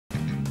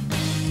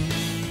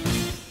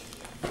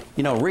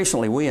You know,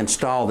 recently we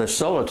installed this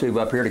Solatube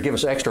up here to give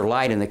us extra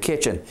light in the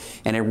kitchen,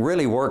 and it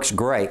really works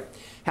great.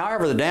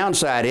 However, the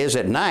downside is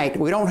at night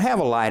we don't have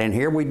a light in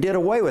here. We did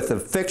away with the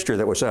fixture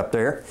that was up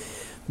there,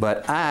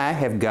 but I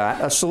have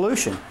got a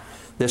solution.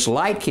 This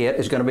light kit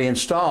is going to be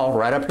installed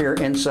right up here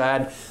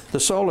inside the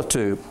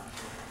Solatube.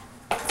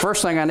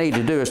 First thing I need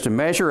to do is to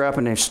measure up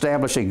and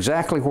establish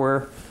exactly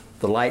where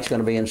the light's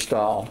going to be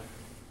installed.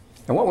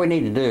 And what we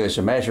need to do is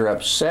to measure up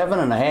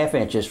 7.5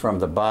 inches from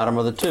the bottom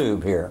of the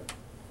tube here.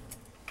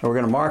 And we're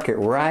going to mark it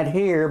right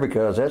here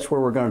because that's where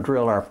we're going to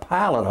drill our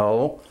pilot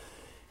hole,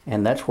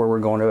 and that's where we're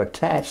going to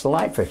attach the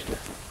light fixture.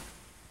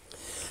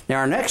 Now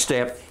our next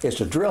step is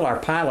to drill our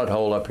pilot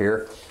hole up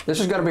here. This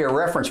is going to be a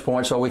reference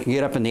point so we can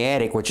get up in the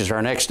attic, which is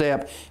our next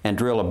step, and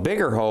drill a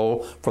bigger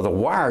hole for the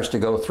wires to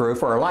go through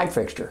for our light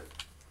fixture.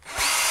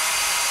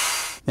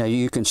 Now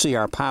you can see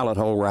our pilot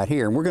hole right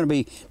here, and we're going to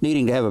be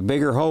needing to have a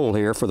bigger hole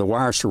here for the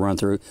wires to run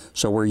through,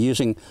 so we're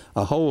using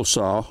a hole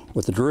saw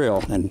with the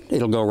drill, and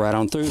it'll go right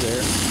on through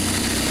there.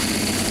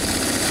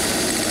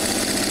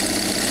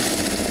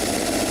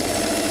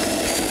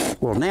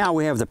 Well, now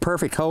we have the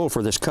perfect hole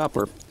for this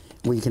coupler.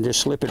 We can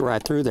just slip it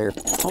right through there.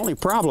 Only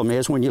problem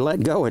is when you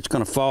let go, it's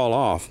going to fall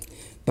off.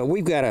 But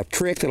we've got a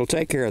trick that'll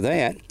take care of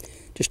that.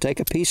 Just take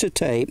a piece of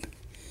tape,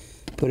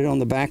 put it on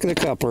the back of the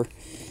coupler,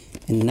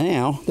 and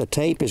now the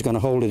tape is going to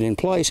hold it in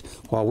place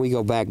while we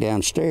go back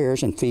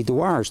downstairs and feed the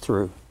wires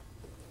through.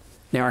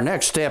 Now our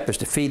next step is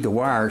to feed the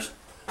wires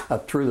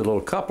up through the little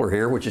coupler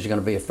here, which is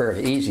going to be a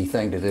fairly easy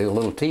thing to do, a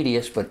little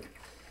tedious, but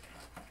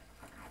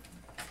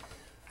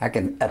I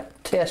can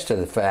attest to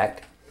the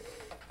fact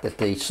that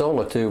the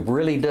Solatube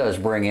really does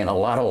bring in a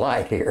lot of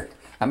light here.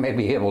 I may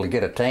be able to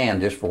get a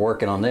tan just for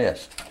working on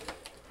this.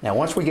 Now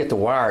once we get the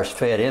wires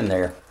fed in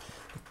there,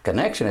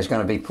 connection is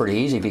going to be pretty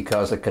easy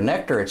because the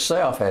connector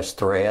itself has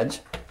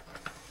threads,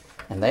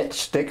 and that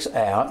sticks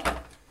out.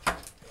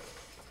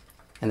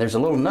 And there's a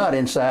little nut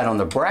inside on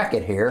the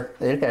bracket here.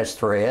 It has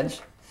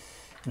threads.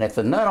 And if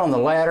the nut on the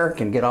ladder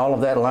can get all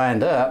of that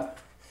lined up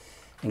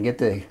and get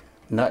the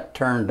nut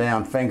turned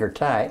down finger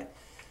tight,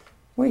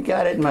 we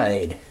got it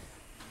made.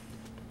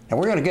 And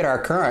we're going to get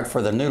our current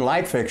for the new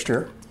light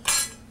fixture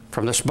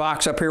from this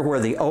box up here where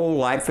the old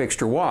light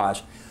fixture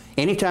was.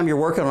 Anytime you're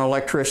working on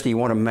electricity, you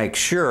want to make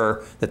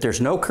sure that there's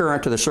no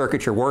current to the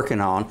circuit you're working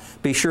on.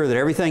 Be sure that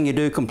everything you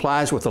do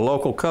complies with the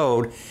local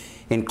code,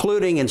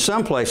 including, in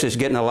some places,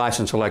 getting a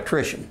licensed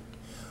electrician.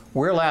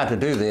 We're allowed to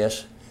do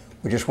this.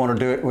 We just want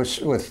to do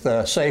it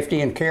with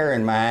safety and care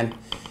in mind.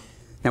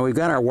 Now we've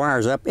got our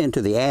wires up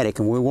into the attic,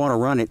 and we want to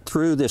run it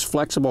through this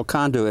flexible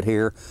conduit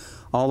here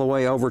all the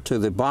way over to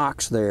the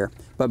box there.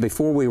 But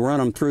before we run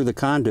them through the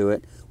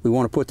conduit, we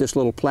want to put this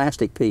little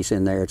plastic piece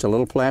in there. It's a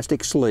little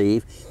plastic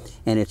sleeve,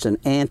 and it's an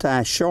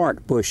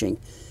anti-short bushing.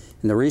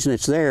 And the reason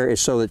it's there is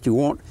so that you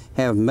won't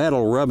have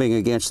metal rubbing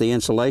against the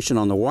insulation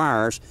on the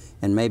wires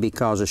and maybe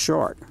cause a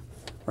short.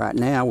 Right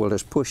now we'll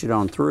just push it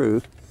on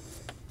through,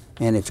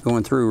 and it's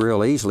going through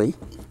real easily.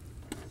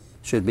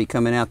 Should be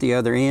coming out the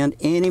other end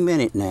any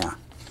minute now.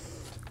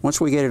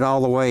 Once we get it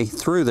all the way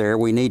through there,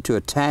 we need to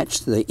attach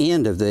the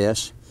end of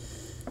this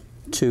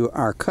to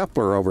our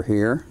coupler over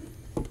here.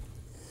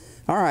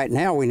 All right,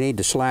 now we need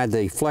to slide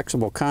the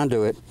flexible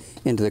conduit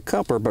into the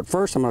coupler, but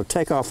first I'm going to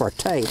take off our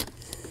tape.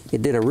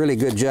 It did a really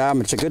good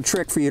job. It's a good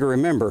trick for you to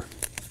remember.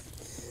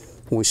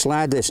 When we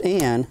slide this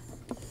in,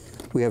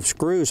 we have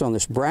screws on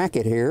this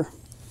bracket here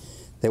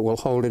that will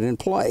hold it in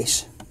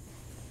place.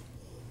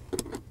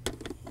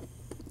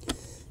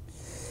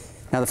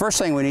 Now the first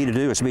thing we need to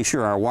do is be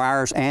sure our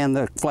wires and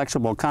the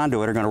flexible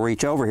conduit are going to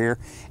reach over here,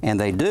 and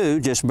they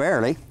do, just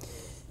barely.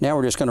 Now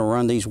we're just going to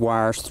run these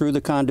wires through the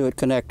conduit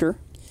connector,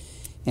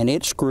 and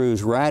it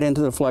screws right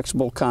into the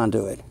flexible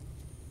conduit.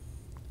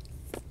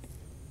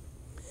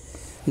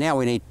 Now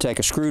we need to take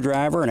a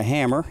screwdriver and a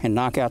hammer and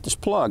knock out this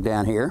plug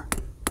down here.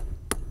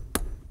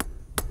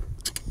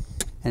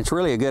 And it's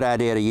really a good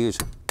idea to use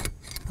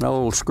an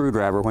old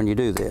screwdriver when you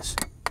do this.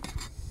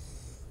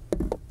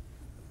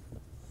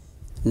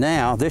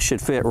 Now this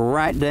should fit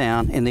right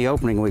down in the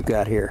opening we've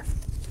got here.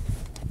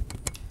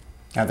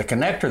 Now the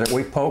connector that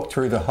we poked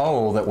through the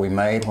hole that we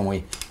made when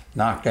we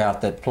knocked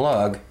out that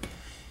plug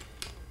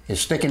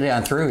is sticking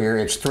down through here.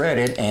 It's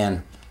threaded,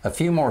 and a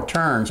few more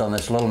turns on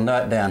this little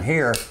nut down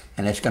here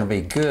and it's going to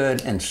be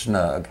good and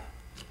snug.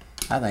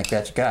 I think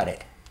that's got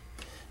it.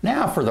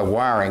 Now for the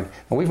wiring.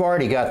 We've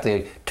already got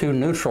the two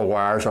neutral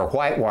wires, or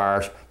white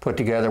wires, put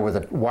together with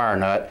a wire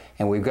nut,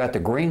 and we've got the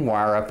green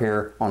wire up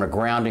here on a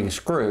grounding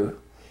screw.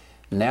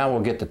 Now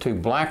we'll get the two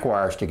black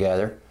wires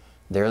together.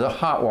 They're the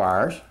hot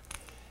wires,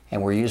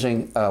 and we're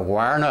using a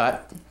wire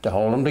nut to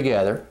hold them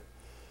together.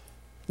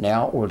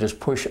 Now we'll just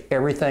push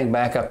everything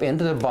back up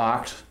into the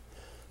box,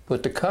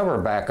 put the cover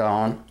back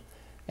on,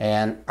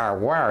 and our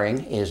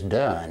wiring is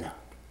done.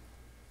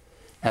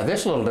 Now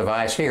this little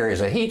device here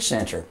is a heat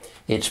sensor.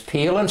 It's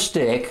peel and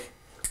stick.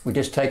 We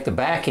just take the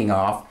backing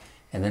off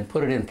and then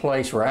put it in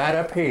place right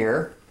up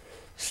here,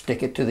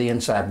 stick it to the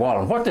inside wall.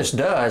 And what this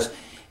does,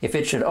 if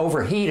it should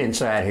overheat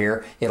inside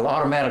here, it'll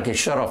automatically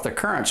shut off the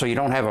current so you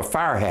don't have a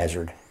fire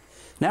hazard.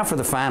 Now for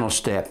the final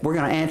step. We're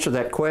going to answer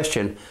that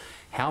question,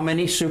 how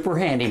many super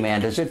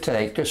handyman does it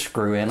take to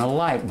screw in a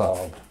light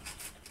bulb?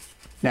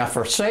 Now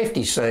for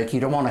safety's sake, you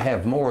don't want to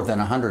have more than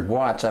 100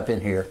 watts up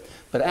in here,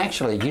 but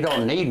actually you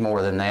don't need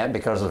more than that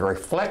because of the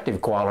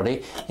reflective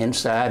quality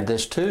inside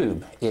this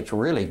tube. It's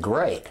really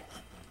great.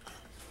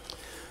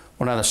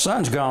 Well, now the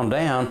sun's gone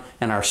down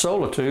and our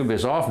Solatube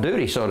is off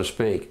duty, so to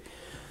speak.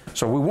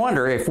 So we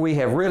wonder if we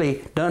have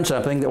really done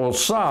something that will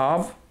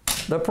solve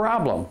the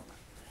problem.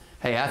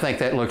 Hey, I think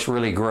that looks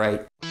really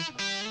great.